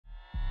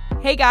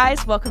Hey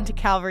guys, welcome to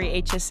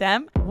Calvary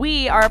HSM.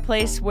 We are a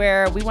place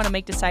where we want to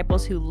make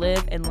disciples who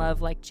live and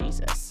love like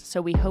Jesus.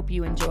 So we hope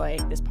you enjoy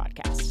this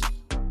podcast.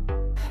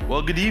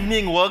 Well, good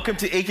evening. Welcome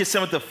to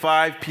HSM at the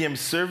 5 p.m.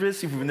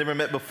 service. If we've never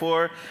met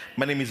before,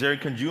 my name is Aaron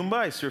Kanjumba.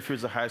 I serve here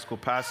as a high school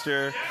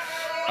pastor.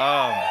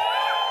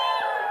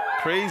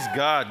 Praise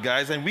God,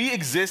 guys. And we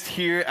exist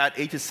here at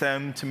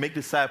HSM to make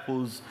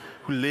disciples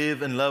who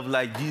live and love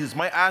like Jesus.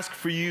 My ask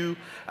for you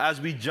as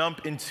we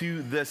jump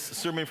into this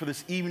sermon for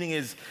this evening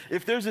is,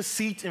 if there's a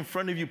seat in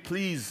front of you,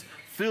 please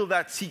fill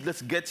that seat.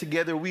 Let's get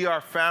together. We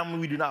are family.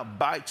 We do not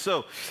bite.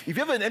 So if you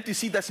have an empty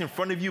seat that's in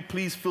front of you,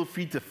 please feel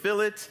free to fill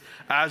it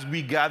as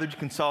we gather to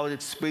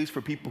consolidate space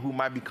for people who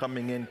might be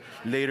coming in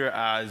later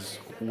as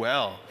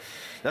well.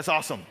 That's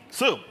awesome.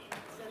 So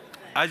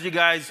as you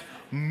guys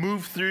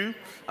move through,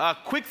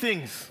 quick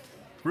things,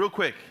 real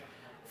quick.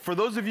 For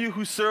those of you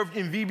who served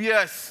in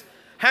VBS,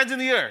 hands in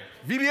the air.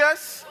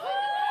 VBS?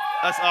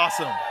 That's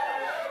awesome.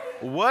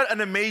 What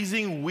an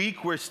amazing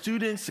week where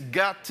students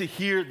got to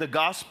hear the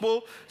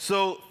gospel.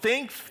 So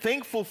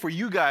thankful for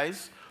you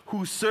guys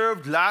who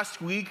served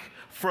last week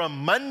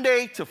from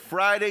Monday to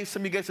Friday.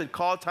 Some of you guys had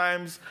call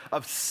times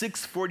of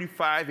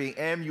 6:45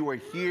 a.m. You were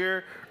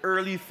here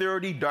early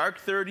 30, dark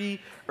 30,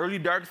 early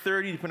dark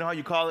 30, depending on how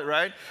you call it,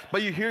 right?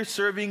 But you're here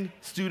serving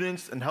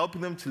students and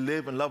helping them to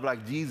live and love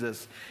like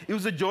Jesus. It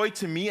was a joy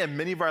to me and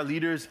many of our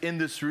leaders in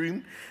this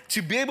room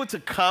to be able to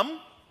come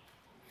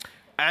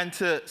and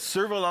to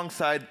serve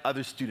alongside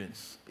other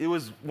students. It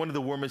was one of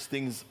the warmest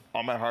things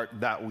on my heart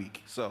that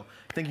week. So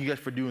thank you guys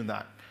for doing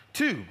that.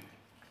 2,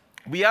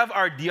 we have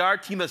our DR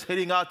team that's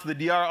heading out to the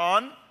DR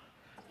on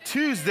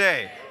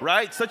Tuesday,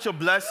 right? Such a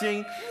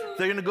blessing.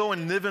 They're going to go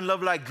and live and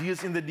love like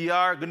Jesus in the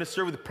DR, going to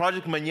serve with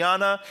Project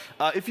Mañana.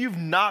 If you've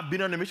not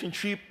been on a mission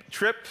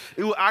trip,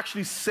 it will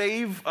actually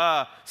save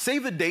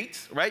the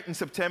date, right, in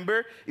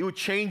September. It will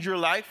change your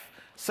life.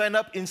 Sign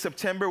up in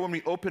September when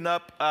we open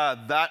up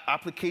that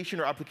application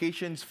or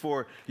applications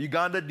for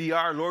Uganda,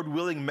 DR, Lord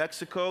willing,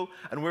 Mexico,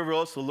 and wherever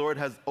else the Lord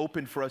has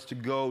opened for us to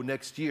go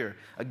next year.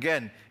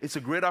 Again, it's a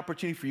great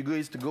opportunity for you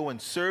guys to go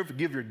and serve,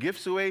 give your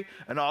gifts away,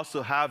 and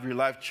also have your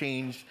life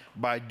changed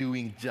by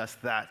doing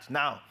just that.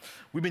 Now,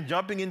 we've been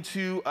jumping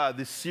into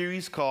this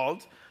series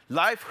called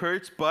Life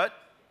Hurts, but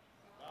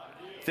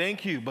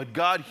Thank you, but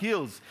God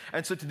heals.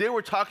 And so today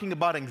we're talking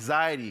about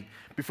anxiety.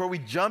 Before we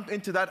jump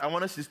into that, I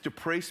want us just to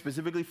pray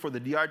specifically for the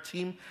DR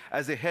team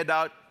as they head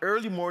out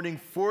early morning,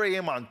 4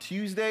 a.m. on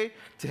Tuesday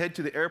to head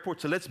to the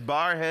airport. So let's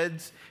bow our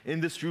heads in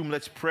this room.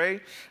 Let's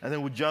pray, and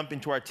then we'll jump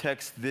into our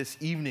text this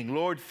evening.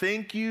 Lord,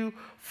 thank you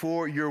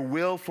for your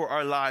will for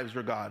our lives,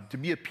 Lord God, to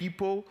be a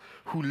people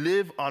who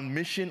live on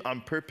mission,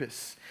 on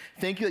purpose.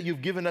 Thank you that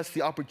you've given us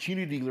the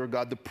opportunity, Lord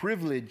God, the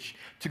privilege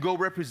to go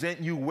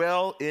represent you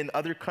well in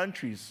other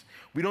countries.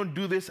 We don't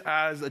do this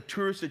as a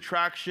tourist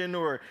attraction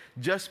or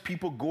just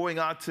people going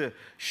out to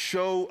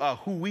show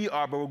who we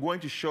are, but we're going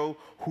to show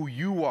who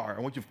you are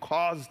and what you've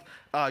caused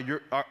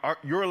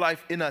your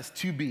life in us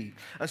to be.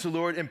 And so,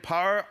 Lord,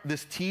 empower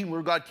this team,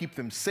 Lord God, keep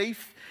them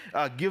safe.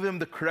 Give them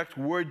the correct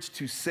words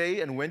to say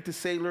and when to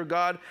say, Lord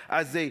God,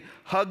 as they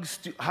hug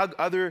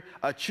other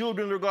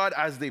children, Lord God,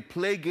 as they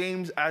play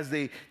games, as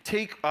they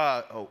take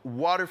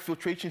water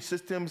filtration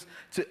systems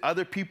to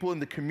other people in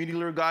the community,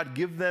 Lord God.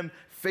 Give them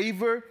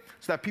favor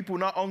so that people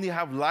not only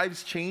have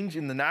lives change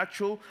in the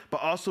natural, but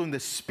also in the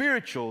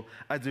spiritual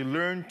as they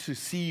learn to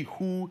see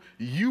who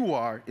you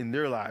are in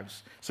their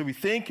lives. So we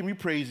thank and we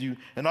praise you.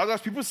 And all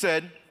God's people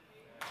said,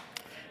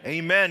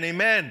 amen,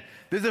 amen.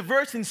 There's a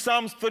verse in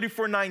Psalms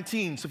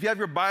 34:19. So if you have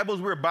your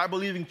Bibles, we're a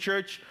Bible-believing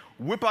church.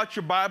 Whip out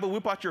your Bible,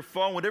 whip out your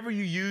phone, whatever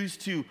you use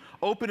to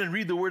open and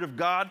read the Word of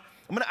God.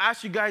 I'm going to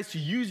ask you guys to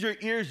use your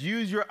ears,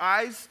 use your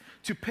eyes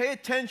to pay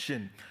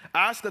attention.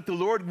 Ask that the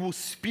Lord will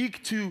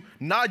speak to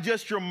not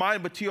just your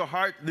mind, but to your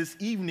heart this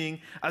evening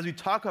as we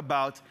talk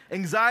about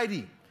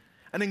anxiety.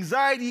 And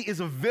anxiety is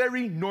a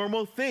very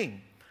normal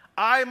thing.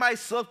 I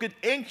myself get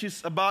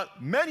anxious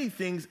about many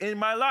things in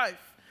my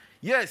life.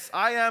 Yes,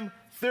 I am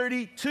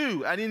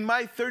 32, and in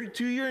my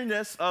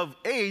 32-yearness of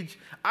age,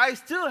 I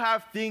still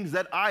have things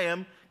that I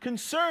am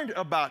concerned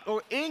about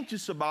or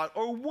anxious about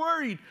or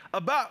worried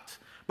about.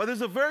 But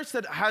there's a verse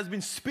that has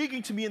been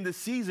speaking to me in this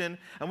season,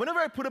 and whenever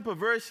I put up a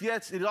verse,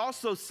 yes, it's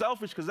also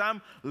selfish because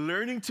I'm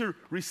learning to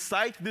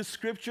recite this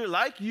scripture.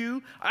 Like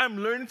you, I'm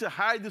learning to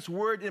hide this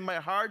word in my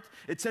heart.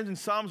 It says in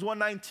Psalms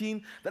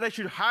 119 that I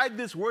should hide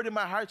this word in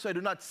my heart so I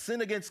do not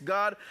sin against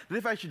God. That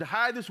if I should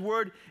hide this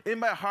word in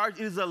my heart,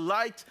 it is a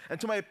light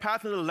unto my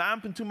path and a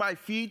lamp unto my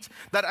feet.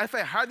 That if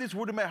I hide this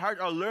word in my heart,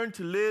 I'll learn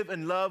to live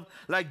and love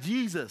like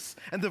Jesus.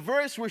 And the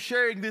verse we're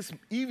sharing this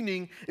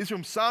evening is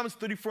from Psalms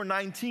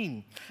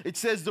 34:19. It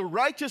says, the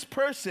righteous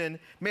person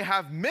may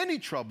have many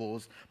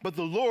troubles, but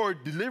the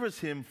Lord delivers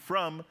him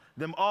from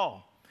them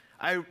all.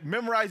 I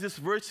memorized this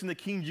verse in the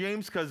King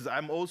James because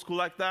I'm old school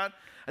like that.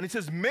 And it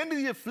says, many of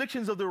the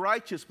afflictions of the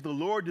righteous, but the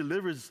Lord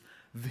delivers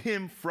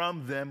him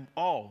from them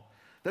all.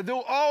 That there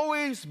will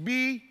always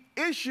be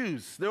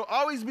issues. There will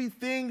always be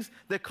things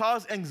that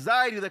cause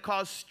anxiety, that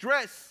cause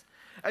stress.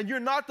 And you're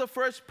not the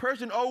first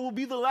person or will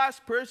be the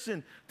last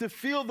person to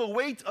feel the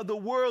weight of the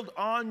world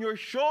on your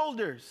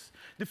shoulders,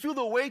 to feel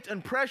the weight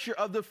and pressure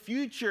of the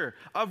future,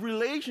 of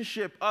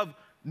relationship, of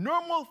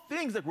normal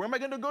things like where am I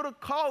going to go to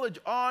college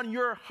on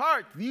your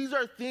heart. These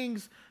are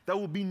things that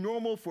will be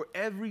normal for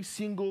every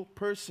single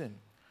person.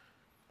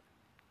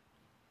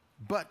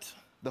 But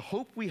the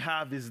hope we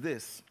have is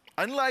this.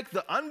 Unlike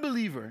the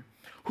unbeliever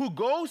who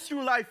goes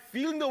through life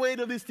feeling the weight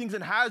of these things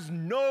and has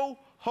no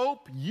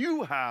hope,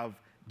 you have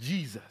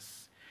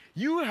Jesus.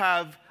 You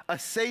have a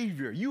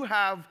Savior. You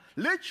have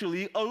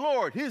literally a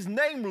Lord. His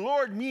name,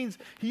 Lord, means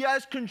he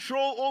has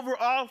control over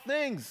all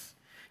things.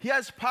 He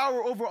has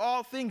power over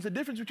all things. The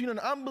difference between an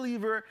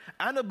unbeliever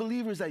and a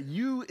believer is that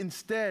you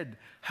instead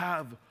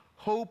have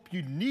hope.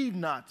 You need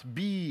not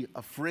be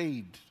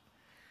afraid.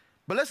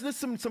 But let's list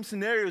some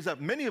scenarios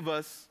that many of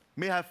us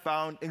may have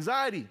found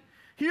anxiety.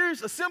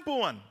 Here's a simple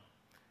one.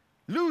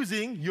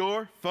 Losing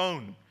your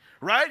phone,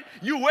 right?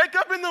 You wake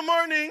up in the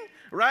morning,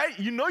 right?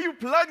 You know you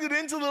plugged it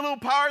into the little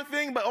power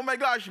thing, but oh my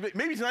gosh,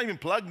 maybe it's not even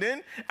plugged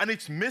in and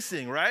it's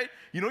missing, right?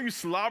 You know you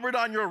slobbered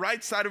on your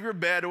right side of your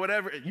bed or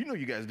whatever. You know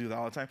you guys do that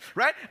all the time,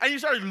 right? And you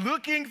start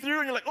looking through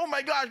and you're like, oh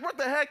my gosh, what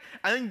the heck?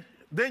 And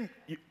then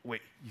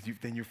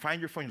you find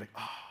your phone, you're like,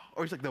 oh.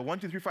 Or it's like the 1,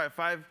 2, 3, 5,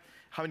 5.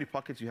 How many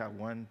pockets you have?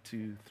 1,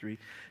 2, 3.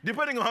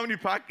 Depending on how many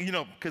pockets,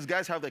 because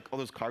guys have like all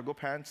those cargo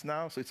pants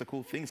now, so it's a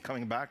cool thing. It's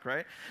coming back,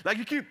 right? Like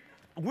you keep,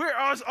 where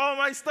is all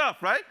my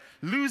stuff, right?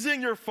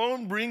 Losing your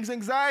phone brings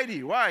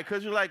anxiety. Why?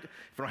 Because you're like, if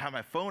I don't have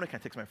my phone, I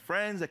can't text my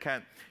friends, I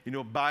can't,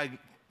 buy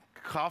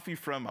coffee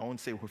from, I won't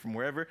say from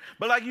wherever,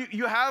 but like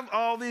you have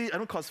all the, I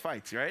don't cause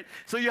fights, right?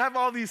 So you have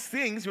all these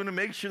things, you want to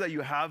make sure that you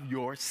have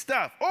your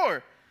stuff.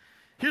 Or,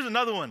 here's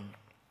another one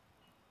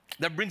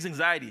that brings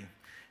anxiety.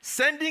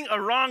 Sending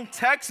a wrong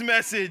text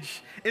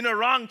message in a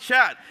wrong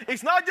chat.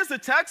 It's not just a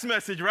text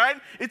message, right?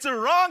 It's a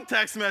wrong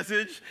text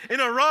message in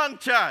a wrong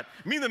chat.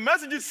 I mean, the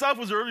message itself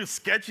was already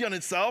sketchy on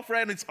itself,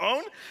 right, on its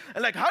own.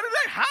 And like, how did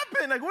that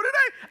happen? Like,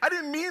 I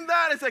didn't mean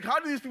that. It's like,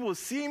 how do these people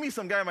see me?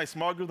 Some guy in my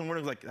small group in the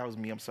morning was like, that was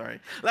me, I'm sorry.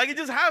 Like, it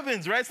just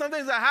happens, right?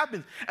 Sometimes that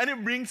happens. And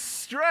it brings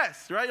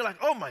stress, right? You're like,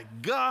 oh my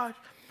God,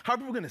 how are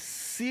people going to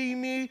see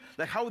me?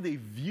 Like, how would they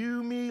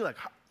view me? Like,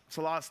 it's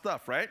a lot of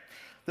stuff, right?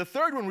 The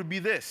third one would be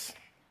this.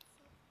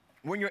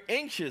 When you're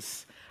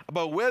anxious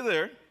about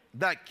whether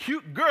that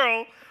cute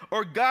girl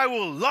or guy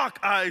will lock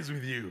eyes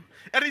with you.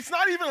 And it's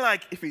not even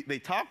like if they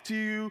talk to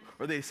you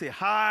or they say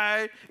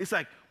hi. It's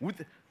like, we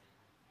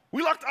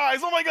locked eyes.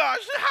 Oh my gosh,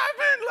 it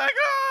happened. Like,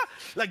 ah.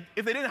 Like,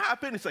 if they didn't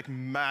happen, it's like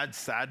mad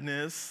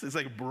sadness. It's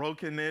like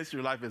brokenness.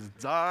 Your life is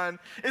done.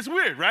 It's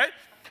weird, right?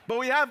 But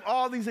we have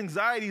all these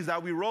anxieties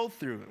that we roll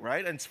through,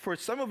 right? And for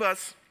some of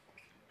us,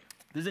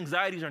 these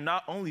anxieties are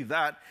not only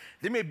that.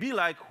 They may be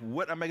like,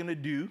 what am I going to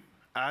do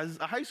as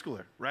a high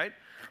schooler, right?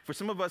 For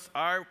some of us,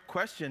 our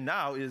question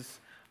now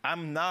is,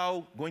 I'm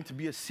now going to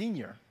be a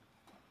senior.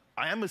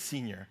 I am a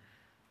senior.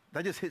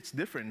 That just hits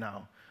different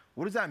now.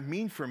 What does that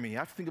mean for me? I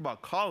have to think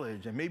about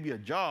college and maybe a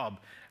job.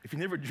 If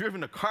you've never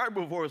driven a car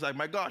before, it's like,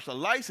 my gosh, a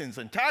license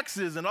and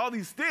taxes and all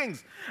these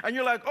things. And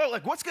you're like, oh,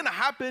 like what's going to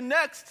happen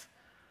next?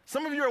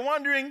 Some of you are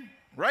wondering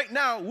right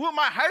now, will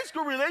my high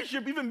school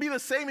relationship even be the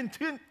same in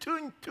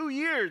 2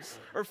 years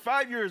or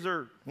 5 years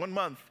or 1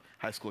 month?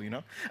 High school,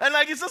 And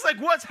like, it's just like,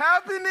 what's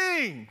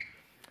happening?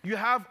 You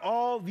have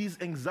all these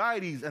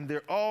anxieties and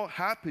they're all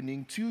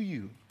happening to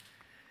you.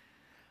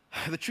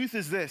 The truth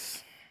is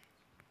this,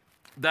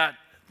 that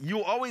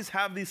you'll always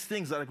have these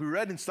things that, like we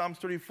read in Psalms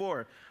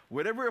 34,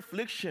 whatever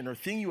affliction or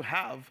thing you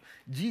have,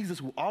 Jesus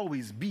will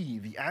always be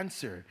the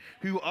answer.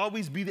 He will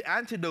always be the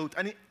antidote.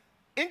 And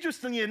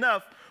interestingly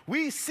enough,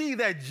 we see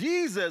that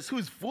Jesus,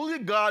 who's fully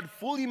God,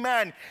 fully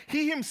man,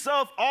 he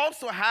himself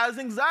also has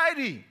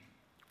anxiety.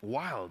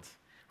 Wild.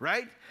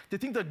 Right? To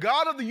think the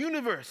God of the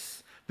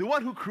universe, the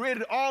one who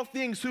created all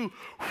things, who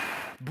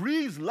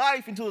breathes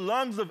life into the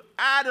lungs of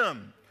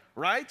Adam,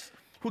 right?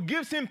 Who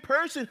gives him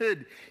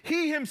personhood,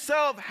 he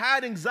himself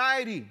had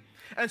anxiety.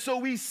 And so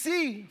we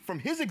see from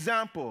his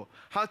example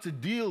how to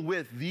deal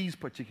with these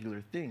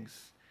particular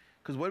things.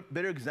 Because what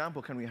better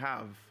example can we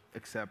have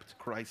except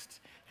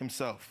Christ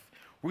himself?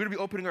 We're going to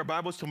be opening our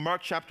Bibles to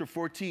Mark chapter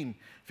 14.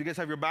 If you guys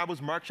have your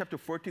Bibles, Mark chapter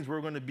 14 is where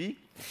we're going to be.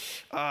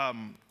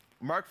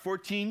 Mark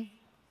 14.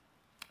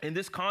 In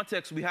this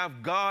context, we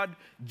have God,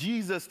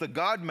 Jesus, the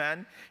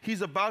God-man.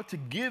 He's about to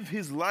give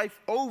his life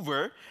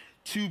over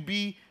to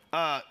be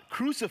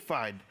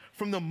crucified.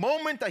 From the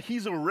moment that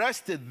he's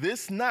arrested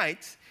this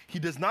night, he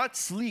does not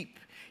sleep.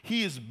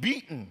 He is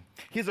beaten.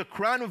 He has a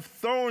crown of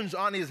thorns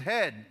on his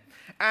head.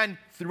 And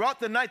throughout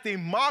the night, they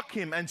mock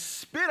him and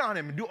spit on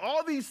him and do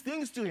all these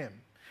things to him.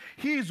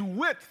 He's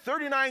whipped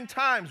 39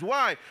 times.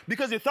 Why?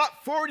 Because they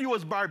thought 40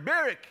 was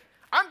barbaric.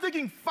 I'm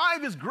thinking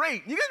 5 is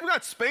great. You guys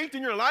got spanked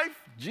in your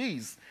life?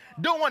 Jeez.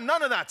 Don't want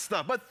none of that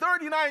stuff. But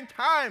 39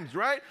 times,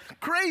 right?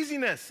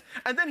 Craziness.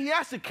 And then he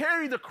has to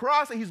carry the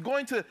cross that he's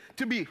going to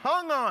be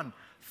hung on.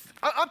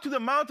 up to the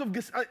mount of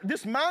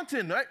this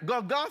mountain, right,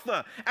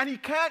 Golgotha, and he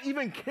can't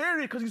even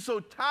carry it because he's so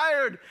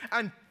tired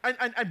and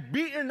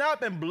beaten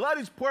up, and blood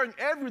is pouring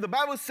everywhere. The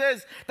Bible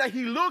says that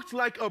he looked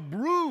like a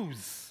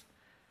bruise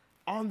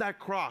on that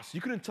cross.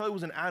 You couldn't tell it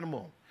was an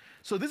animal.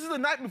 So this is the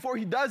night before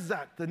he does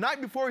that, the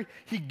night before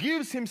he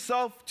gives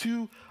himself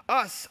to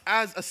us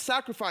as a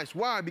sacrifice.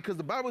 Why? Because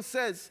the Bible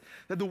says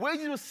that the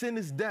wages of sin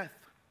is death.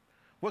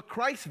 What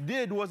Christ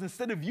did was,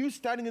 instead of you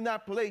standing in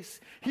that place,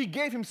 he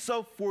gave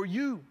himself for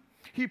you.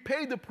 He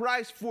paid the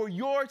price for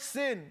your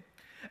sin.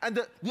 And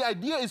the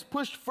idea is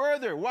pushed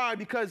further. Why?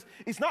 Because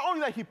it's not only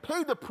that he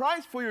paid the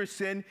price for your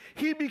sin,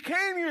 he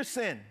became your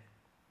sin.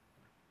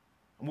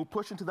 And we'll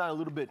push into that a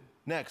little bit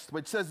next.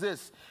 But it says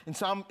this,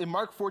 in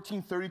Mark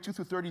 14, 32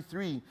 through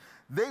 33,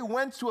 they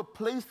went to a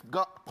place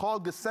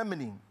called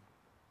Gethsemane.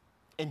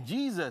 And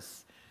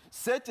Jesus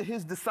said to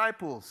his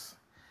disciples,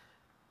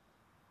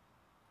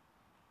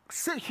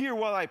 sit here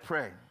while I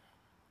pray.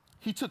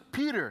 He took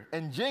Peter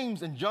and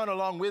James and John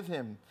along with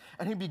him,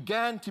 and he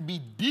began to be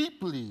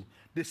deeply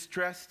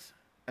distressed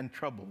and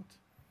troubled.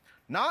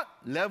 Not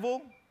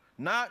level,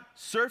 not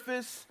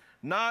surface,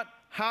 not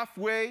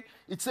halfway.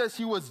 It says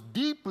he was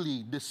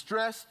deeply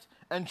distressed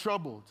and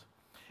troubled.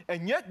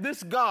 And yet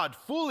this God,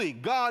 fully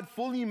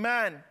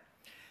man,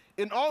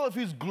 in all of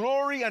his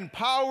glory and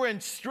power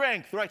and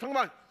strength, right? Talking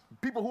about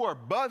people who are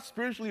buff,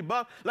 spiritually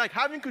buff, like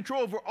having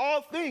control over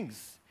all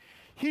things.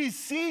 He's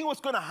seeing what's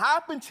going to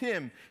happen to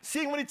him.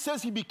 Seeing when it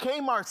says he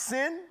became our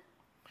sin,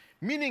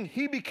 meaning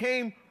he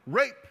became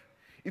rape.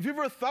 If you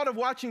ever thought of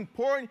watching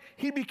porn,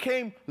 he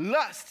became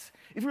lust.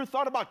 If you ever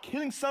thought about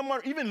killing someone,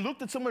 or even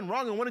looked at someone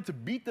wrong and wanted to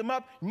beat them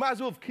up, you might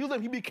as well have killed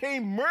them. He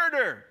became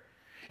murder.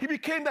 He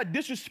became that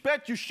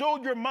disrespect you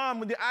showed your mom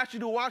when they asked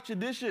you to wash the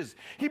dishes.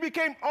 He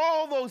became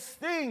all those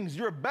things,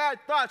 your bad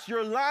thoughts,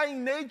 your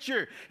lying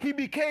nature. He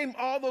became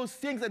all those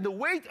things, and the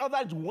weight of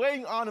that is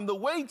weighing on him. The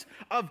weight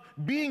of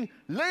being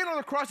laid on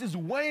the cross is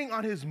weighing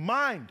on his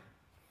mind.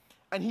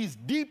 And he's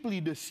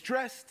deeply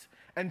distressed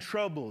and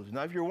troubled.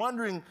 Now, if you're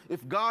wondering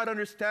if God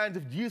understands,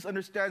 if Jesus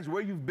understands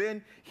where you've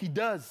been, he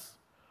does.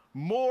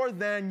 More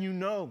than you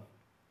know.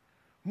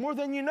 More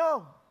than you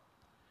know.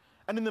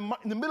 And in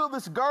the middle of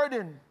this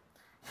garden,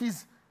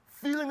 he's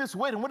feeling this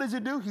weight. And what does he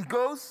do? He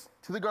goes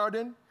to the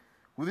garden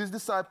with his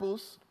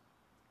disciples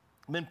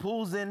and then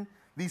pulls in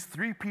these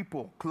three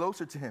people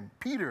closer to him,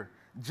 Peter,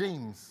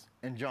 James,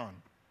 and John.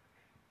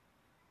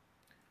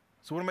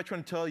 So what am I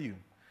trying to tell you?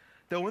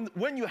 That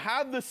when you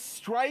have the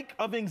strike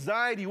of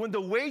anxiety, when the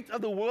weight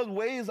of the world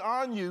weighs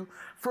on you,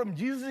 from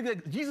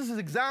Jesus'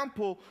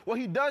 example, what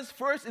he does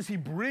first is he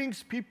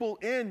brings people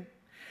in.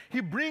 He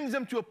brings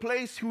them to a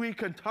place where he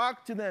can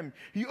talk to them.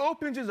 He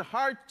opens his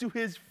heart to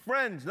his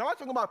friends. Now, I'm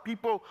talking about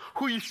people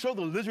who you show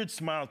the lizard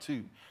smile to.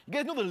 You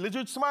guys know the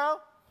lizard smile?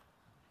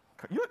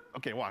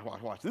 Okay,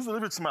 watch. This is a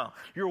lizard smile.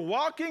 You're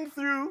walking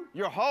through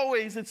your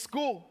hallways at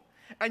school,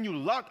 and you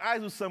lock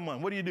eyes with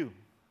someone. What do?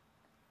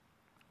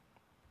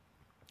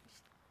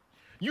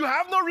 You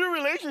have no real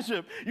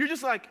relationship. You're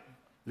just like,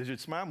 lizard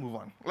smile, move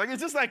on. Like,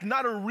 it's just like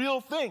not a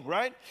real thing,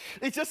 right?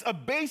 It's just a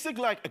basic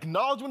like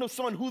acknowledgement of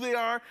someone, who they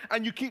are,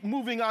 and you keep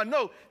moving on.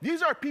 No,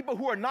 these are people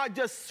who are not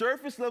just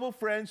surface level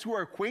friends, who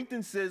are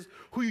acquaintances,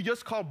 who you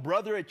just call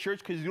brother at church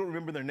because you don't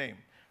remember their name,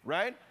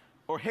 right?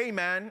 Or hey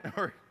man,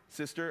 or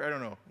sister, I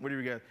don't know. What do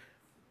you get?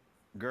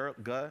 Girl,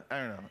 guh, I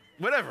don't know.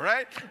 Whatever,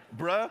 right?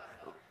 Bruh.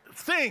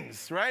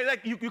 Things, right?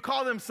 Like you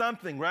call them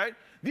something, right?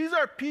 These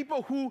are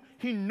people who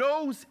he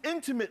knows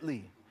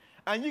intimately.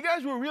 And you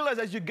guys will realize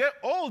as you get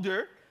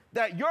older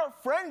that your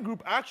friend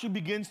group actually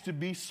begins to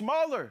be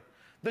smaller.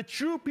 The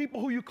true people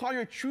who you call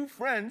your true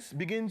friends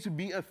begin to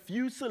be a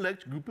few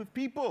select group of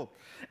people.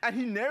 And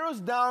he narrows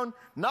down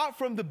not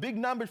from the big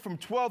numbers from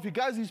 12. He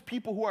got these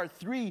people who are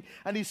 3,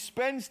 and he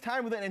spends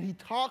time with them and he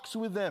talks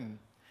with them.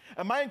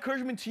 And my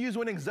encouragement to you is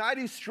when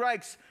anxiety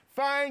strikes,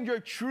 find your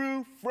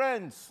true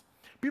friends.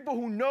 People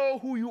who know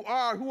who you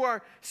are, who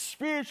are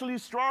spiritually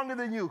stronger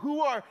than you,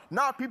 who are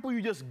not people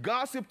you just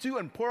gossip to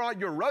and pour out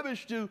your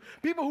rubbish to,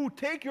 people who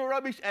take your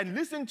rubbish and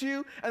listen to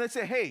you and they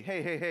say,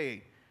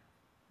 hey,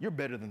 you're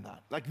better than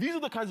that. Like, these are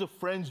the kinds of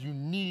friends you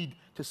need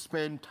to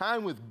spend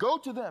time with. Go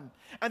to them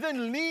and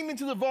then lean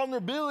into the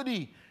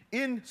vulnerability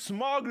in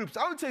small groups.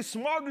 I would say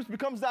small groups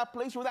becomes that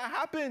place where that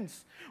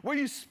happens, where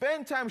you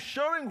spend time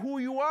showing who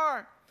you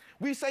are.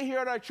 We say here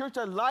at our church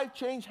that life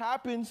change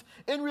happens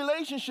in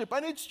relationship,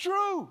 and it's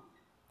true.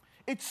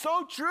 It's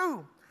so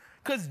true,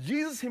 because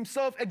Jesus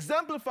himself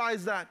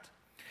exemplifies that.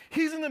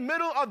 He's in the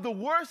middle of the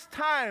worst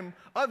time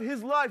of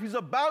his life. He's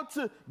about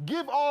to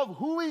give all of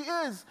who he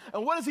is.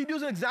 And what does he do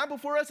as an example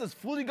for us as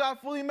fully God,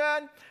 fully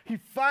man? He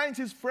finds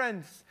his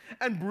friends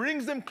and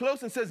brings them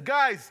close and says,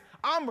 guys,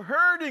 I'm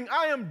hurting.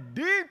 I am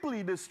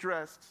deeply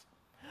distressed.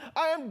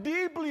 I am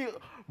deeply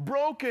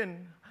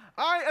broken.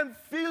 I am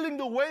feeling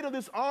the weight of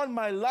this on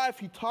my life.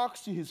 He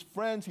talks to his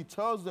friends. He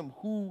tells them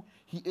who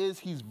he is.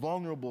 He's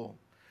vulnerable.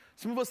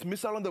 Some of us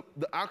miss out on the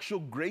actual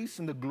grace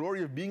and the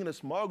glory of being in a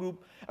small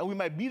group, and we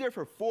might be there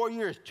for 4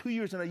 years, 2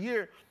 years, and a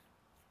year,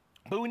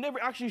 but we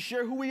never actually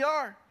share who we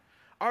are.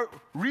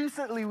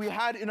 Recently, we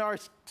had in our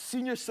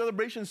senior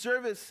celebration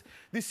service,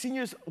 the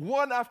seniors,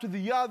 one after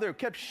the other,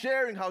 kept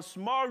sharing how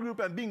small group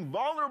and being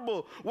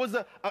vulnerable was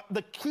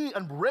the key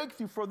and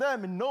breakthrough for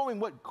them in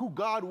knowing who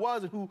God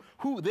was and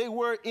who they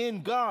were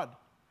in God.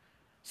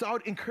 So I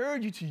would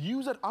encourage you to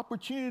use that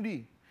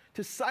opportunity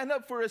to sign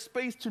up for a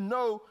space to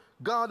know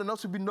God and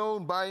also be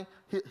known by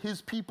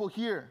his people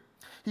here.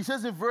 He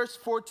says in verse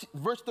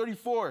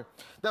 34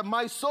 that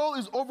my soul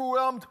is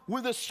overwhelmed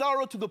with a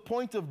sorrow to the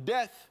point of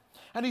death.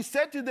 And he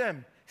said to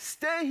them,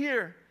 stay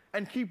here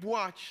and keep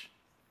watch.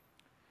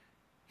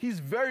 He's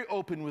very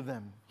open with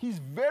them. He's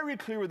very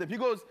clear with them. He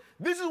goes,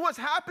 this is what's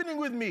happening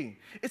with me.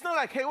 It's not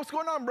like, hey, what's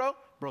going on, bro?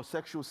 Bro,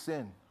 sexual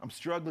sin. I'm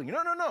struggling.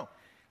 No.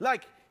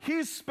 Like,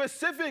 he's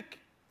specific.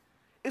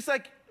 It's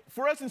like,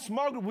 for us in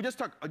small group, we just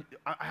talk,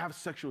 I have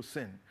sexual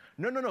sin.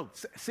 No.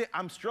 Say,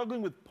 I'm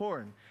struggling with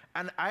porn,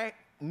 and I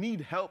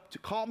need help to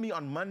call me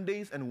on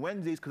Mondays and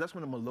Wednesdays, because that's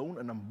when I'm alone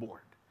and I'm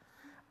bored.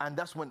 And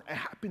that's when it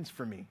happens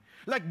for me.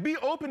 Like, be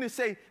open to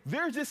say,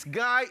 there's this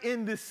guy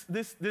in this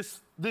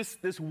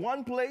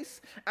one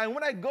place, and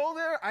when I go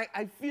there,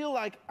 I feel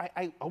like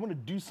I want to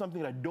do something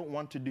that I don't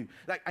want to do.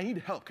 Like, I need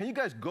help. Can you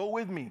guys go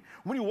with me?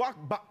 When you walk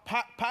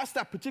past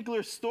that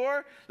particular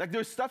store, like,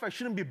 there's stuff I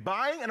shouldn't be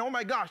buying, and oh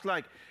my gosh,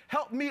 like,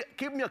 help me,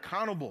 keep me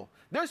accountable.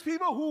 There's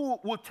people who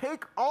will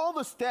take all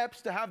the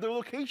steps to have their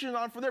location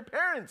on for their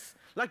parents.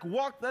 Like,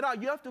 walk that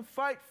out. You have to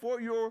fight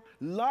for your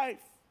life.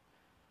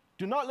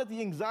 Do not let the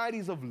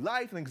anxieties of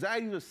life and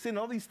anxieties of sin,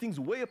 all these things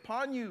weigh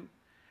upon you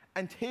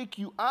and take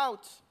you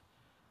out.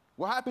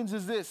 What happens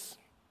is this.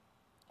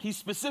 He's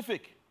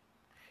specific.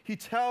 He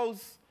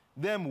tells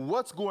them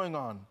what's going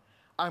on.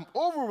 I'm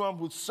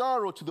overwhelmed with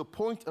sorrow to the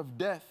point of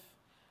death.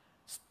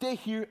 Stay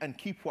here and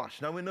keep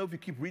watch. Now we know if you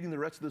keep reading the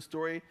rest of the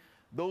story,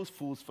 those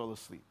fools fell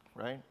asleep,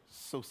 right?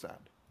 So sad.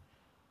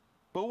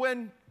 But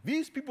when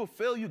these people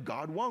fail you,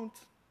 God won't.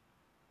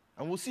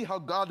 And we'll see how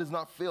God does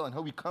not fail and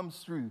how he comes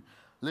through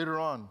later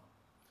on.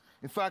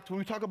 In fact, when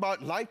we talk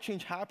about life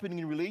change happening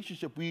in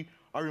relationship, we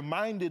are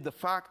reminded the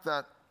fact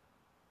that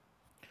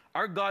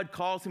our God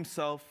calls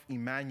himself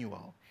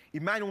Emmanuel.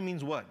 Emmanuel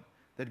means what?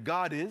 That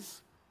God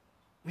is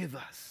with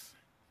us.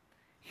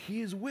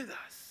 He is with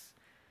us.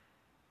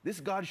 This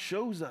God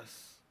shows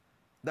us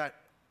that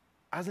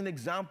as an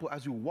example,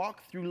 as we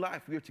walk through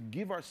life, we are to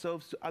give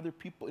ourselves to other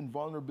people in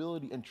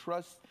vulnerability and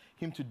trust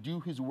him to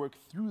do his work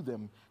through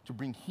them to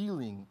bring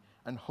healing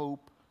and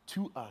hope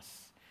to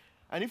us.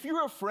 And if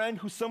you're a friend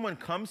who someone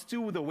comes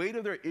to with the weight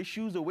of their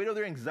issues, the weight of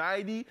their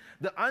anxiety,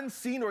 the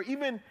unseen or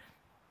even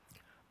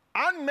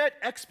unmet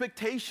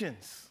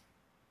expectations,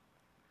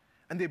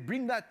 and they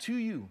bring that to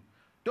you,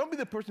 don't be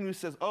the person who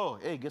says, oh,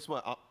 hey, guess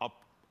what?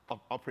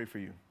 I'll pray for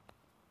you.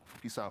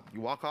 Peace out.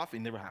 You walk off, it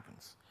never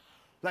happens.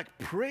 Like,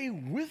 pray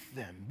with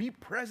them. Be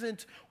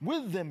present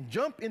with them.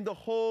 Jump in the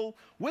hole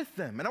with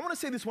them. And I want to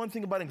say this one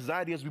thing about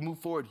anxiety as we move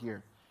forward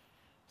here.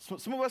 So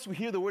some of us, we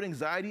hear the word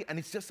anxiety, and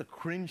it's just a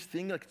cringe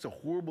thing, like it's a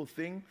horrible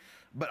thing.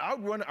 But I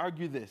would want to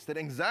argue this, that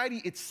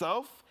anxiety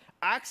itself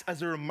acts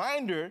as a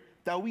reminder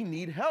that we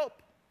need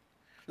help.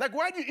 Like,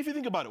 if you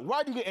think about it,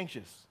 why do you get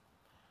anxious?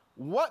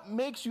 What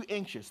makes you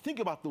anxious? Think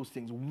about those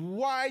things.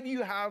 Why do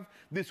you have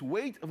this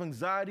weight of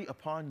anxiety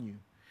upon you?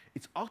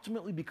 It's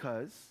ultimately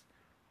because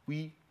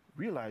we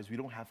realize we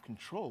don't have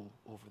control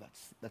over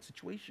that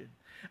situation.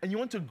 And you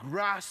want to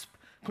grasp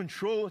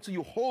control, so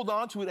you hold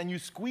on to it and you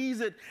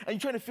squeeze it, and you're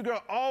trying to figure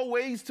out all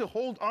ways to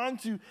hold on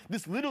to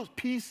this little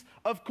piece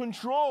of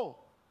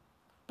control.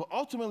 But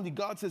ultimately,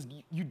 God says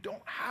you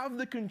don't have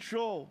the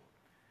control.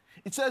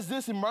 It says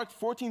this in Mark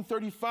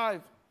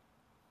 14:35.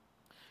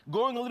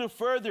 Going a little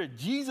further,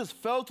 Jesus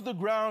fell to the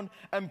ground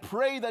and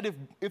prayed that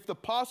if the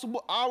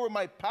possible hour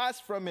might pass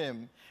from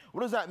him.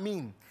 What does that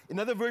mean? In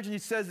another version, he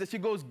says this. He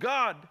goes,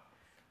 God,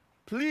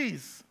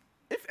 please,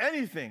 if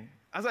anything,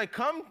 as I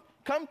come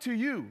to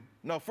you.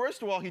 Now,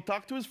 first of all, he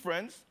talked to his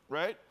friends,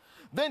 right?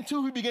 Then,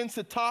 too, he begins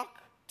to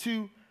talk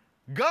to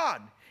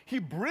God. He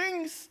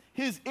brings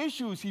his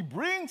issues. He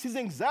brings his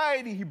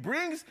anxiety. He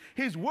brings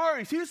his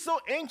worries. He's so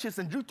anxious,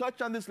 and Drew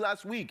touched on this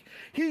last week.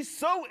 He's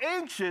so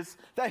anxious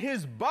that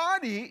his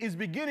body is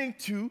beginning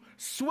to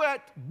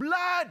sweat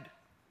blood.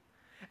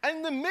 And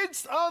in the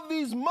midst of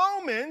these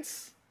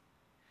moments,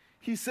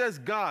 he says,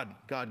 God,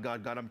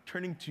 I'm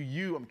turning to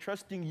you. I'm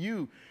trusting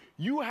you.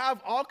 You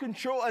have all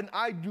control, and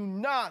I do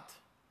not.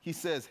 He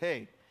says,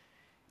 hey,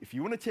 if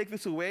you want to take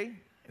this away,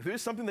 if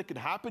there's something that could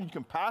happen, you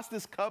can pass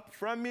this cup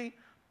from me,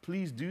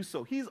 please do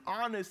so. He's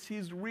honest.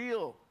 He's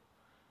real.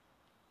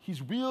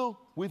 He's real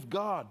with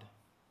God.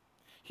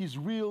 He's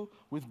real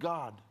with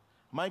God.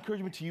 My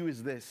encouragement to you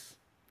is this.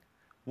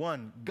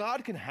 One,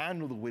 God can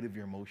handle the weight of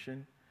your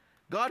emotion.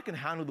 God can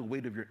handle the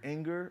weight of your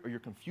anger or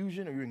your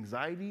confusion or your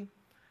anxiety.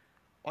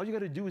 All you got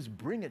to do is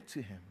bring it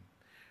to him.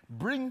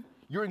 Bring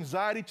your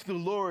anxiety to the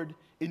Lord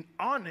in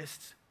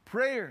honest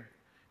prayer.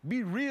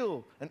 Be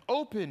real and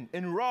open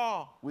and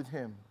raw with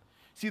him.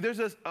 See, there's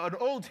an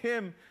old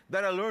hymn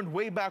that I learned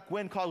way back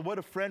when called What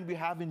a Friend We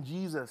Have in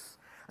Jesus.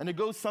 And it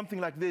goes something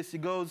like this. It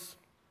goes,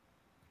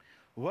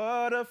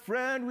 What a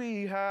friend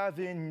we have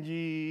in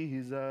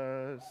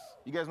Jesus.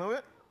 You guys know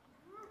it?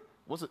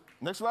 What's it?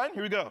 Next line?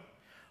 Here we go.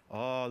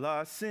 All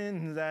our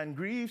sins and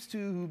griefs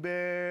to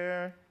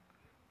bear.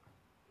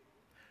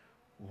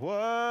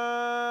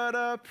 What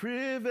a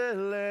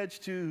privilege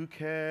to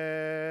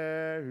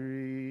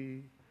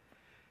carry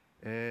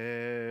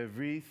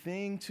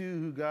everything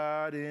to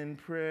God in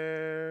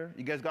prayer.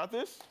 You guys got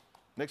this?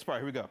 Next part,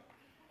 here we go.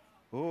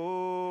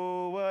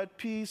 Oh, what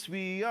peace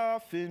we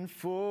often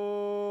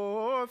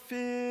forfeit.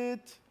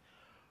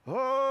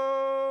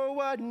 Oh,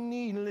 what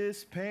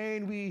needless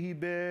pain we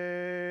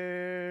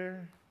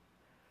bear.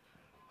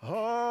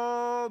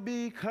 All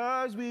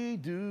because we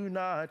do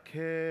not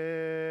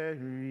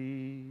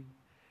carry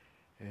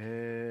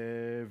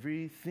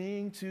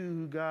everything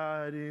to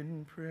God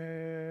in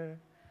prayer.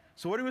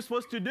 So what are we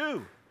supposed to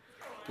do?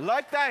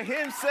 Like that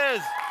hymn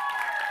says,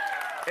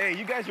 hey,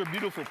 you guys are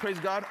beautiful, praise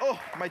God. Oh,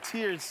 my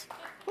tears.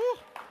 Whew.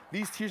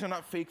 These tears are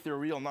not fake, they're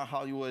real, not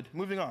Hollywood.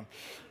 Moving on.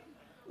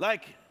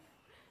 Like,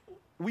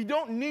 we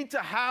don't need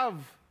to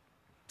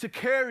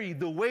carry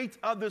the weight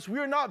of this. We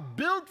are not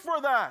built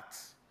for that.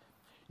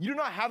 You do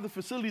not have the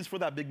facilities for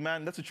that, big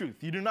man. That's the truth.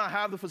 You do not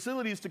have the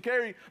facilities to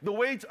carry the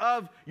weight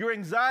of your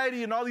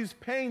anxiety and all these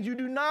pains. You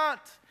do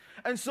not.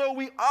 And so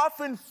we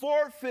often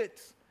forfeit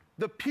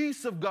the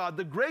peace of God,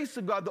 the grace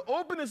of God, the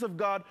openness of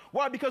God.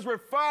 Why? Because we're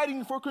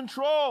fighting for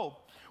control.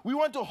 We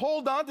want to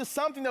hold on to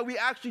something that we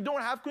actually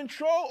don't have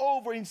control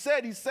over.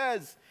 Instead, he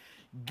says,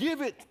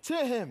 give it to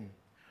him.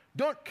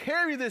 Don't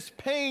carry this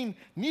pain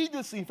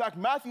needlessly. In fact,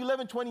 Matthew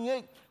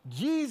 11:28,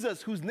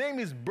 Jesus, whose name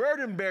is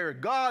burden bearer,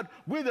 God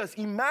with us,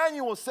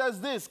 Emmanuel, says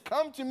this,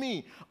 come to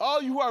me,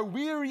 all you who are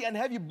weary and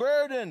heavy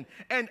burdened,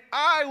 and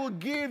I will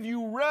give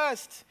you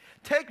rest.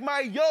 Take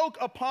my yoke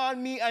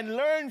upon me and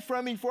learn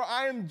from me, for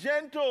I am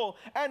gentle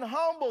and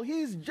humble.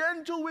 He's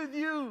gentle with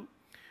you.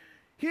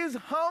 He is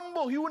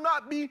humble. He will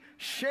not be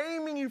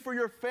shaming you for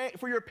your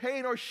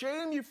pain, or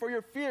shame you for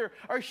your fear,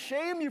 or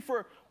shame you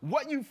for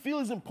what you feel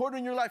is important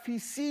in your life. He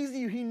sees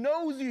you. He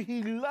knows you.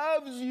 He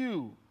loves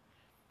you.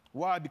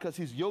 Why? Because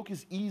his yoke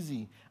is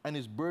easy and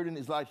his burden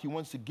is light. He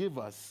wants to give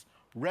us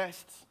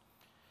rest.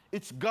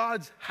 It's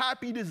God's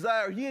happy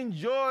desire. He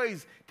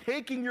enjoys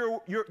taking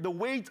the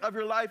weight of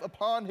your life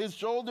upon his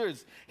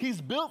shoulders.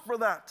 He's built for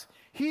that.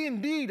 He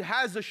indeed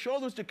has the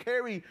shoulders to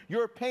carry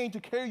your pain, to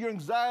carry your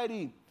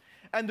anxiety.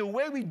 And the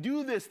way we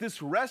do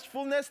this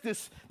restfulness,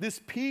 this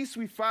peace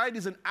we find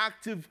is an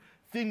active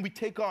thing we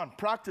take on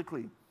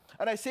practically.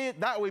 And I say it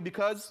that way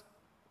because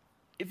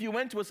if you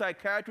went to a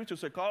psychiatrist or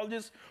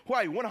psychologist, who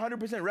I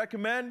 100%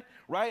 recommend,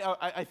 right?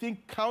 I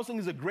think counseling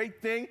is a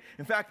great thing.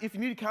 In fact, if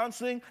you need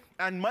counseling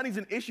and money's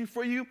an issue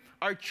for you,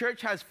 our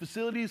church has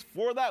facilities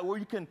for that where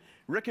you can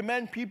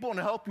recommend people and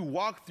help you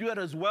walk through it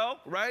as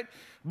well, right?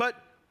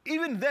 But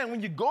even then,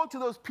 when you go to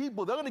those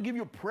people, they're going to give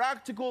you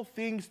practical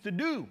things to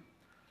do.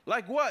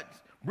 Like what?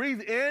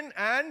 Breathe in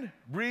and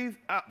breathe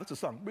out. That's a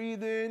song.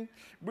 Breathe in,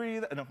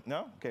 breathe out.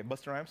 No? Okay,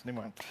 Busta Rhymes,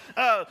 never mind.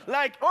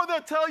 Or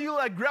they'll tell you,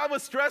 like, grab a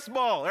stress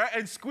ball, right,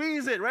 and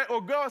squeeze it, right?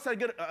 Or go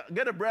outside,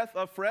 get a breath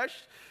of fresh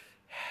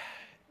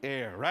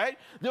air, right?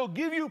 They'll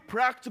give you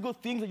practical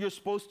things that you're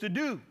supposed to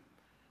do.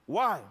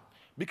 Why?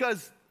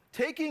 Because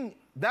taking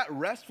that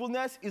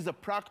restfulness is a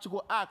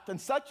practical act, and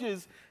such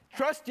is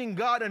trusting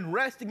God and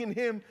resting in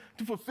him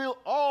to fulfill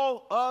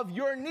all of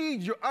your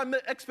needs, your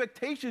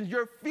expectations,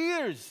 your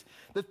fears.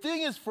 The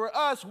thing is, for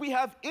us, we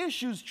have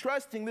issues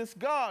trusting this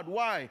God.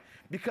 Why?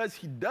 Because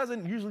he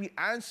doesn't usually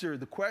answer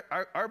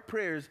our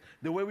prayers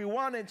the way we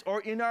want it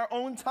or in our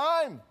own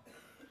time.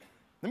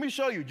 Let me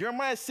show you.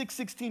 Jeremiah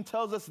 6:16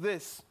 tells us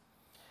this.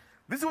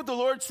 This is what the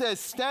Lord says.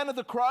 Stand at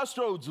the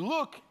crossroads.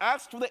 Look,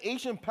 ask for the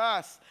ancient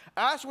path.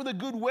 Ask where the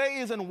good way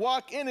is and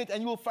walk in it,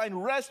 and you will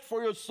find rest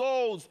for your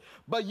souls.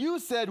 But you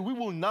said, we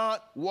will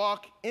not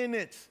walk in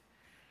it.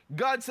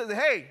 God says,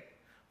 hey,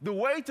 the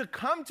way to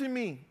come to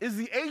me is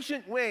the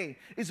ancient way.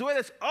 It's the way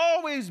that's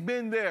always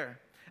been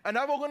there. And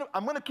I'm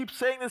going to keep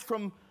saying this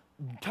from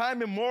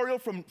time immemorial,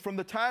 from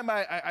the time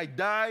I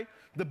die.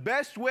 The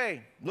best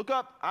way, look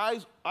up,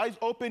 eyes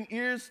open,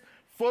 ears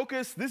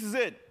focused. This is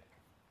it.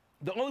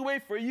 The only way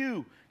for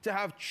you to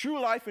have true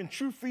life and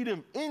true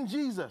freedom in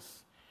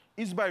Jesus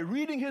is by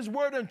reading his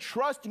word and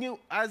trusting it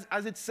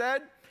as it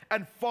said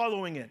and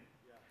following it.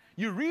 Yeah.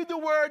 You read the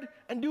word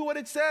and do what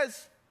it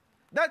says.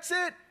 That's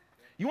it.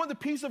 You want the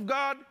peace of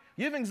God?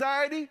 You have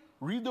anxiety?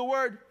 Read the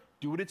word.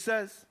 Do what it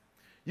says.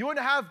 You want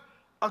to have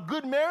a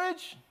good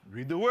marriage?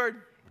 Read the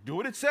word. Do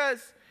what it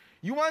says.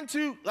 You want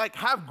to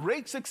have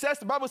great success?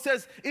 The Bible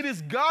says it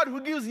is God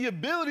who gives the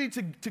ability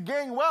to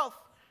gain wealth.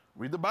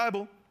 Read the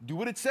Bible. Do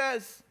what it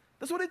says.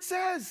 That's what it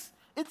says.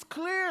 It's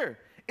clear.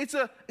 It's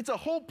a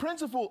whole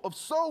principle of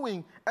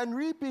sowing and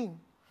reaping.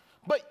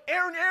 But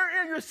Aaron,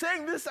 you're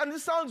saying this, and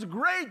this sounds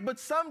great, but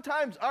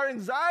sometimes our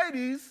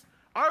anxieties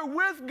are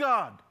with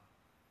God.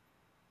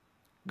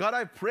 God,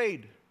 I've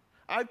prayed.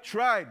 I've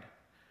tried.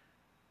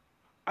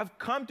 I've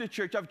come to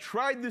church. I've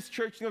tried this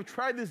church thing. I've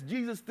tried this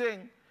Jesus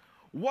thing.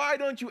 Why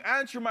don't you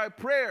answer my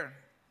prayer?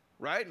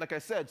 Right? Like I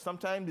said,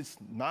 sometimes it's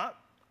not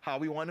how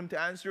we want him to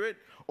answer it,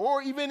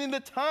 or even in the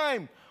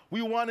time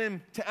we want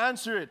him to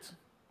answer it.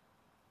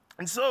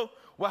 And so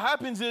what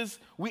happens is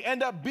we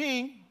end up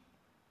being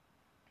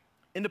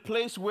in the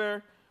place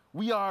where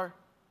we are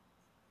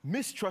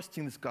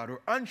mistrusting this God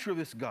or unsure of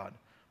this God.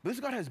 But this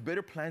God has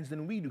better plans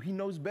than we do. He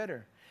knows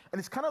better. And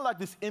it's kind of like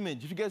this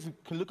image. If you guys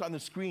can look on the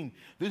screen,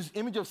 there's this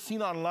image I've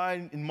seen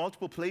online in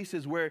multiple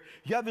places where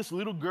you have this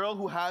little girl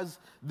who has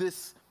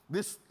this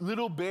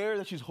little bear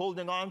that she's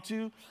holding on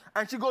to.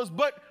 And she goes,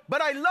 but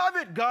I love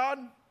it, God.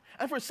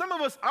 And for some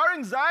of us, our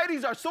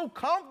anxieties are so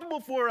comfortable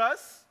for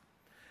us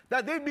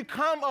that they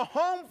become a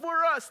home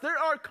for us. They're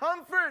our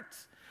comfort.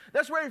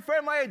 That's where I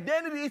find my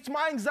identity. It's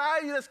my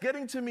anxiety that's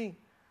getting to me.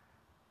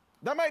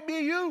 That might be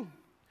you.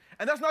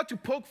 And that's not to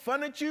poke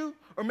fun at you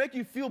or make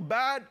you feel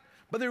bad.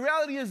 But the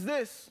reality is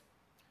this: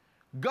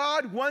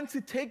 God wants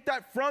to take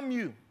that from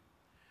you.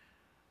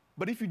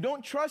 But if you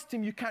don't trust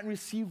him, you can't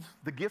receive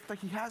the gift that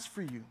he has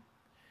for you.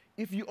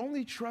 If you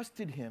only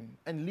trusted him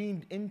and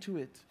leaned into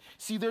it.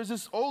 See, there's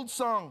this old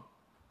song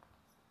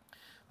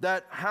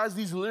that has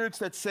these lyrics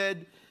that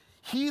said,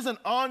 he's an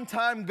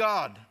on-time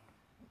God.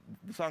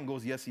 The song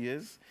goes, yes, he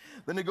is.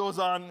 Then it goes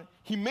on,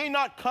 he may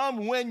not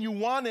come when you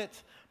want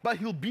it, but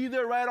he'll be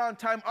there right on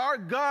time. Our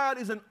God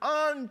is an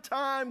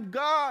on-time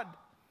God.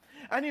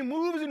 And he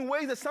moves in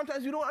ways that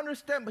sometimes you don't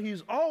understand, but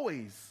he's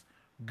always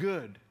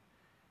good.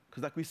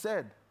 Because like we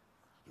said,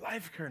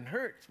 life can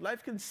hurt,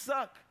 life can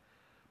suck,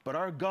 but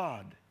our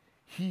God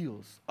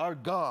heals. Our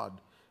God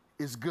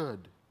is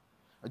good.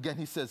 Again,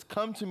 he says,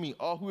 come to me,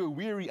 all who are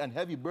weary and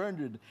heavy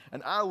burdened,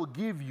 and I will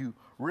give you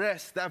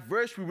rest. That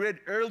verse we read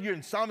earlier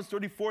in Psalms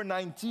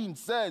 34:19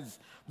 says,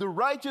 the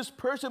righteous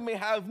person may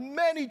have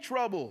many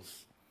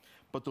troubles,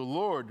 but the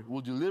Lord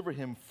will deliver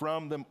him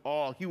from them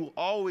all. He will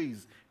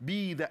always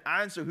be the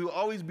answer. He will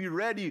always be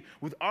ready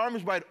with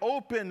arms wide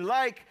open,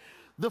 like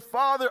the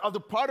father of the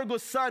prodigal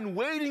son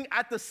waiting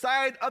at the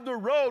side of the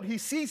road. He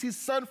sees his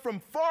son from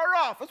far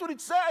off. That's what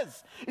it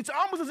says. It's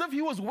almost as if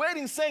he was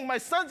waiting, saying, my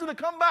son's going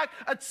to come back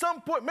at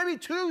some point, maybe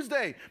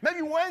Tuesday,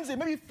 maybe Wednesday,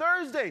 maybe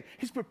Thursday.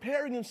 He's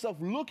preparing himself,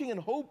 looking and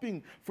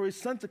hoping for his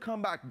son to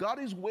come back. God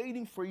is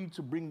waiting for you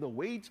to bring the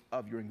weight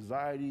of your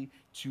anxiety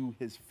to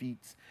his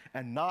feet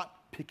and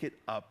not pick it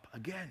up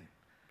again.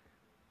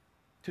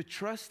 To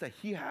trust that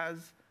he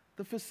has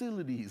the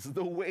facilities,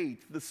 the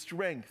weight, the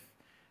strength,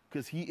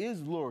 because he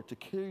is Lord to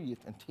carry it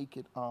and take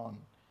it on.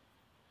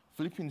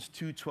 Philippians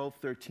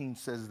 2:12-13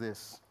 says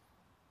this,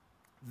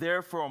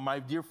 therefore, my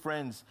dear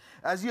friends,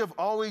 as you have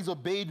always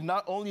obeyed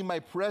not only in my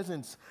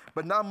presence,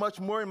 but now much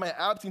more in my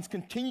absence,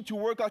 continue to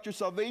work out your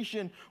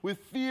salvation with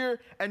fear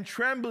and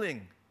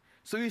trembling.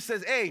 So he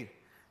says, hey,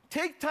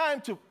 take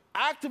time to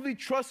actively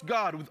trust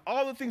God with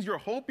all the things you're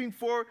hoping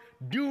for,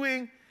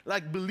 doing,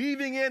 like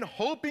believing in,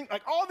 hoping,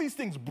 like all these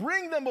things.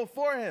 Bring them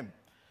before him.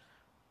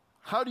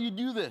 How do you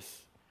do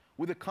this?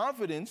 With the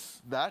confidence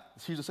that,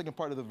 here's the second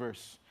part of the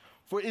verse,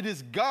 for it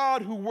is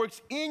God who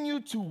works in you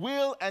to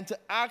will and to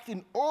act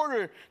in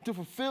order to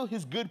fulfill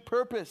his good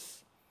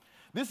purpose.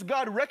 This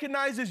God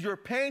recognizes your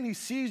pain. He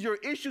sees your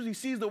issues. He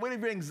sees the weight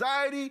of your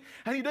anxiety.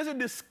 And he doesn't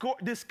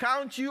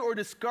discount you or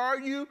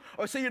discard you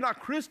or say you're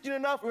not Christian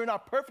enough or you're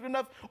not perfect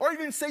enough or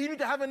even say you need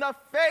to have enough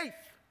faith.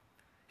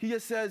 He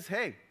just says,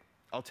 hey,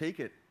 I'll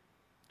take it.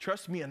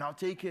 Trust me and I'll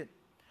take it.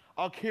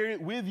 I'll carry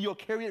it with you. I'll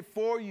carry it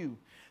for you.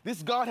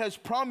 This God has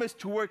promised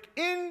to work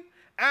in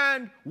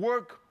and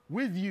work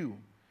with you.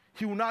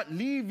 He will not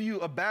leave you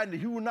abandoned.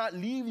 He will not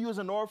leave you as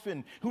an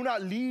orphan. He will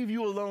not leave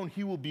you alone.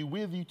 He will be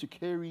with you to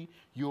carry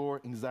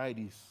your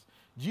anxieties.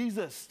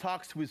 Jesus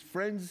talks to his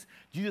friends.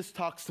 Jesus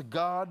talks to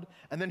God.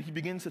 And then he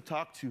begins to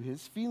talk to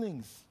his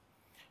feelings.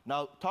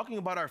 Now, talking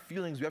about our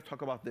feelings, we have to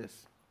talk about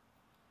this.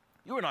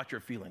 You are not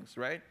your feelings,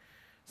 right?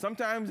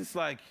 Sometimes it's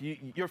like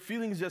your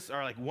feelings just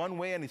are like one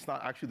way and it's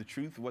not actually the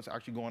truth of what's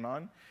actually going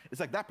on. It's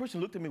like that person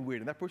looked at me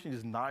weird and that person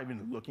is not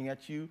even looking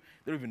at you.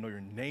 They don't even know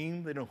your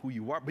name. They don't know who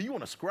you are, but you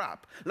want to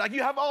scrap. Like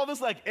you have all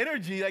this like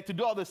energy like to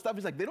do all this stuff.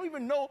 It's like they don't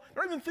even know,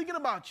 they're not even thinking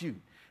about you.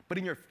 But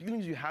in your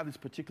feelings, you have this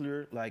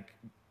particular like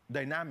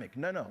dynamic.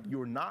 No,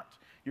 you're not.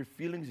 Your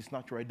feelings is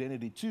not your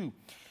identity too.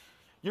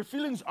 Your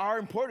feelings are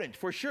important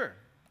for sure.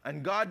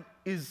 And God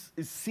is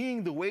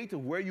seeing the weight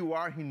of where you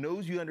are. He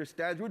knows you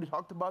understands. We already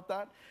talked about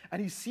that.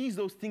 And he sees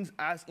those things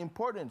as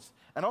importance.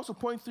 And also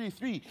point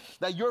 3.3,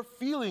 that your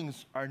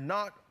feelings are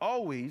not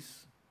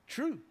always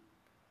true.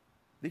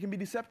 They can be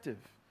deceptive.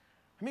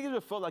 How many of you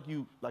ever felt like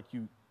you, I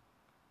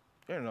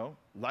don't know,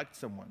 liked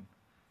someone,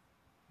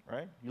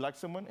 right? You like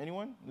someone?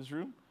 Anyone in this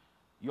room?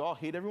 You all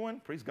hate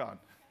everyone? Praise God.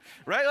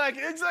 Right? Like,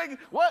 it's like,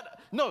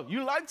 what? No,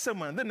 you liked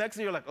someone. The next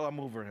day you're like, oh,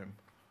 I'm over him.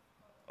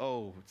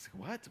 Oh,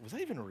 what? Was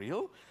that even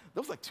real?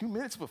 That was like 2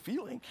 minutes of a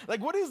feeling.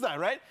 Like, what is that,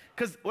 right?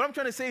 Because what I'm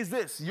trying to say is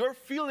this. Your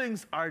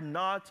feelings are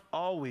not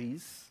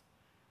always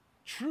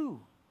true.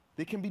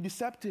 They can be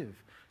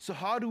deceptive. So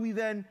how do we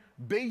then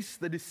base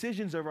the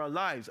decisions of our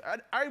lives?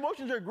 Our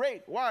emotions are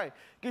great. Why?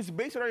 Because it's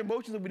based on our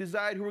emotions that we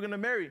decide who we're going to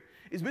marry.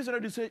 It's based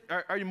on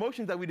our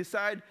emotions that we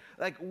decide,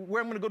 like,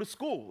 where I'm going to go to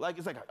school. Like,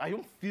 it's like, I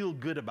don't feel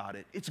good about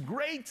it. It's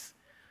great.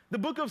 The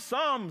book of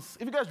Psalms,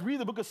 if you guys read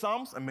the book of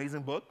Psalms,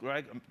 amazing book,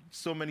 right?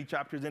 So many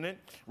chapters in it,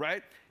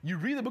 right? You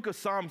read the book of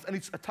Psalms and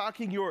it's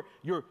attacking your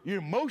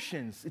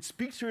emotions. It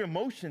speaks to your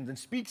emotions and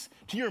speaks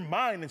to your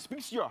mind and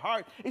speaks to your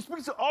heart. It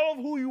speaks to all of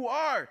who you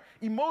are.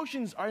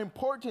 Emotions are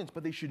important,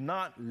 but they should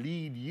not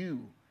lead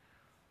you.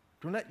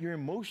 Don't let your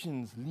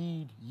emotions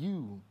lead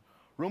you.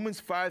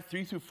 Romans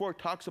 5:3-4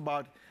 talks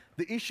about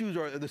the issues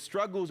or the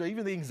struggles or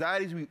even the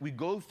anxieties we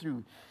go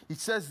through. He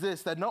says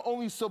this, that not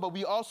only so, but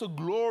we also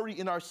glory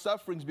in our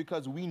sufferings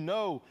because we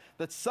know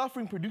that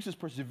suffering produces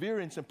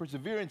perseverance, and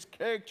perseverance,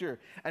 character,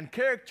 and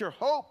character,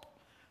 hope.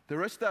 The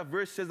rest of that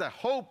verse says that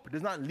hope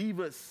does not leave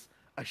us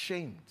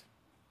ashamed.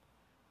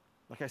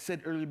 Like I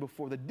said earlier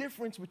before, the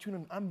difference between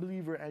an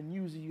unbeliever and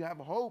you is you have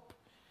hope.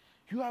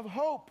 You have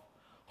hope.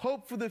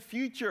 Hope for the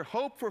future,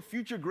 hope for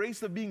future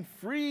grace of being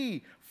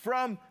free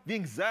from the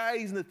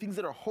anxieties and the things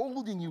that are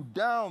holding you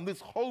down.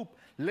 This hope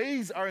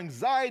lays our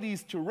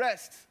anxieties to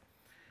rest.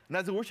 And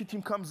as the worship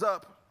team comes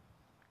up,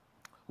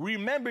 we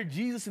remember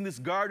Jesus in this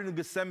garden of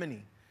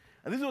Gethsemane.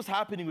 And this is what's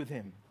happening with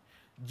him.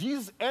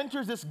 Jesus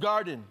enters this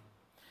garden,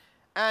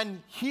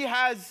 and he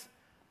has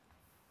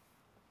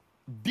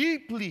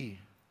deeply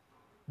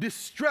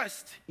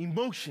distressed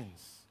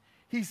emotions.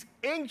 He's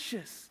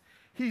anxious.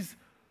 He's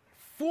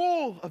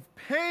full of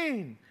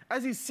pain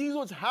as he sees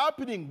what's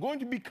happening, going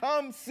to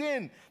become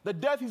sin, the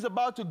death he's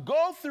about to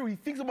go through. He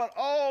thinks about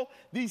all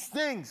these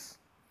things.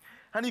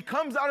 And he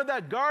comes out of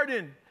that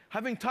garden,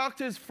 having talked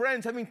to his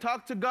friends, having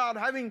talked to God,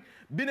 having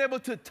been able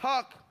to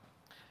talk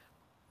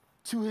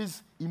to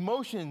his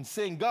emotions,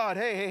 saying, God,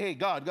 hey,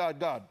 God.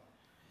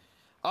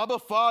 Abba,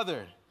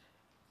 Father,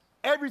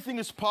 everything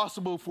is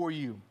possible for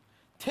you.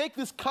 Take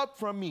this cup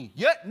from me,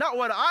 yet not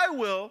what I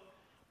will,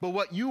 but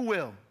what you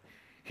will.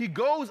 He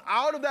goes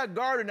out of that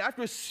garden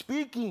after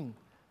speaking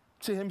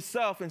to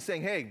himself and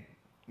saying, hey,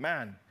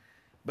 man,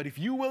 but if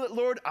you will it,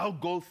 Lord, I'll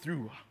go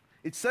through.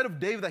 It said of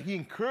David that he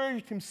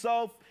encouraged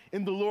himself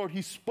in the Lord.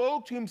 He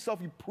spoke to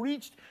himself. He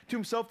preached to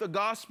himself the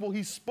gospel.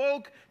 He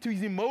spoke to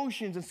his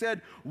emotions and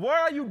said, why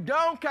are you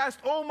downcast,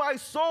 O my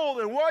soul,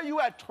 and why are you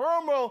at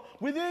turmoil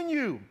within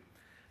you?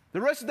 The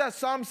rest of that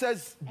psalm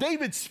says,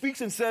 David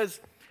speaks and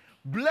says,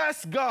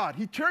 bless God.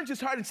 He turns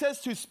his heart and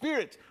says to his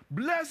spirit,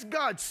 bless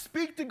God,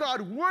 speak to God,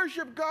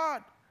 worship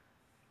God.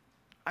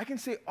 I can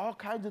say all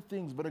kinds of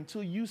things, but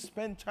until you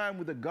spend time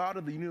with the God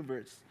of the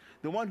universe,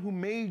 the one who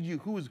made you,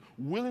 who is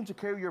willing to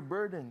carry your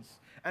burdens,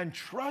 and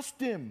trust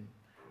him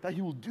that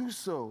he will do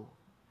so,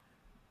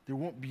 there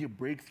won't be a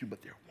breakthrough,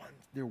 but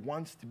there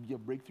wants to be a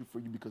breakthrough for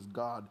you because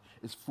God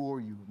is for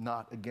you,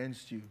 not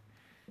against you.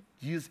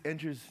 Jesus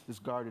enters this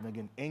garden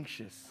again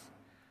anxious,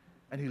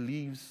 and he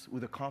leaves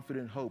with a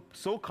confident hope.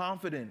 So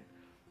confident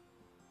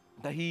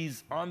that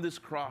he's on this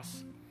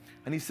cross.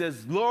 And he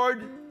says,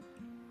 Lord,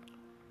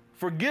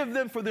 forgive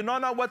them for they know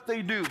not what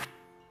they do. And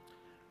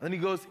then he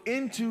goes,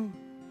 into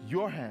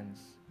your hands,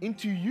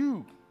 into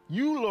you,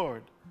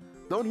 Lord,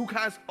 the one who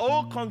has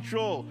all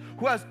control,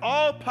 who has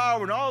all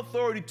power and all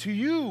authority, to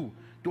you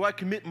do I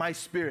commit my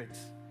spirit.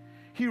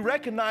 He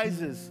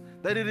recognizes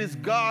that it is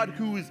God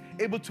who is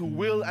able to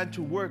will and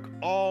to work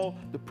all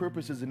the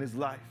purposes in his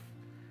life.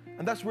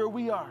 And that's where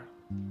we are.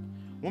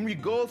 When we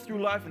go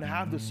through life and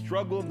have the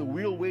struggle and the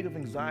real weight of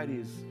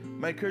anxieties,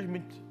 my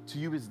encouragement to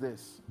you is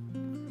this.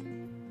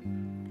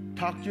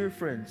 Talk to your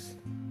friends.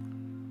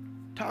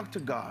 Talk to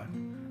God.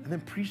 And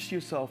then preach to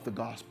yourself the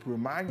gospel.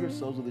 Remind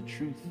yourselves of the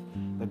truth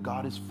that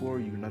God is for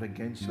you, not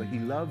against you. That he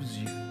loves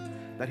you.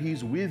 That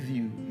he's with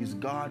you. He's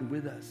God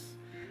with us.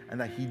 And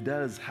that he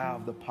does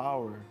have the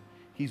power.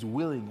 He's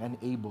willing and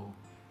able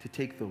to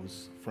take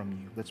those from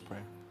you. Let's pray.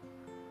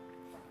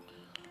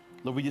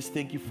 Lord, we just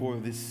thank you for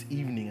this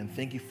evening and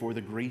thank you for the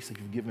grace that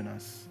you've given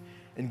us.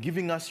 In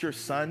giving us your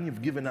son,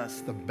 you've given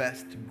us the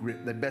best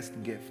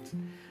gift.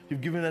 You've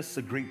given us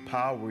a great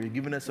power. You've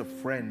given us a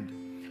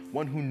friend,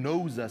 one who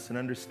knows us and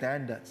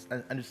understands us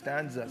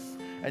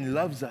and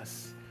loves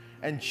us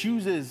and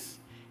chooses,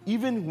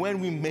 even when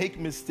we make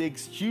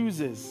mistakes,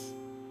 chooses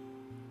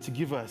to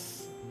give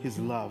us his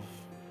love.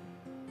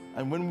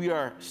 And when we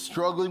are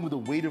struggling with the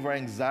weight of our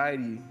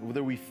anxiety,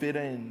 whether we fit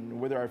in,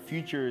 whether our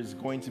future is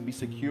going to be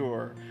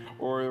secure,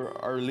 or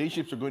our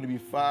relationships are going to be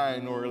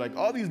fine, or like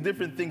all these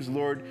different things,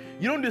 Lord,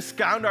 you don't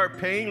discount our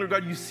pain, Lord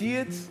God, you see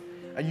it,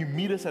 and you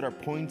meet us at our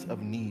points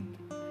of need.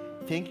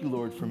 Thank you,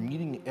 Lord, for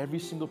meeting every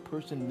single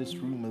person in this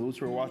room and those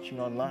who are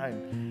watching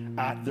online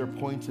at their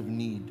points of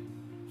need,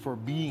 for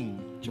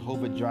being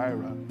Jehovah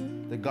Jireh,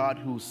 the God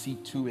who will see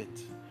to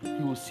it.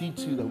 He will see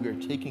to that we are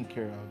taken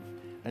care of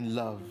and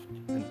loved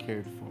and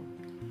cared for.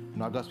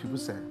 And all God's people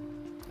say,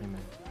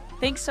 amen.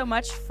 Thanks so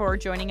much for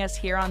joining us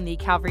here on the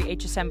Calvary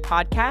HSM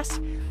podcast.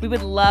 We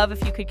would love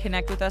if you could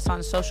connect with us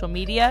on social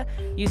media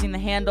using the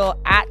handle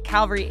at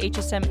Calvary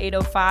HSM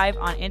 805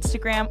 on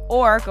Instagram,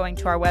 or going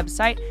to our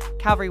website,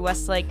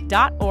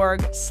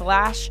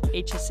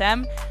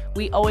 calvarywestlake.org/HSM.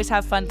 We always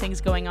have fun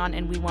things going on,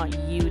 and we want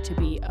you to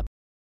be a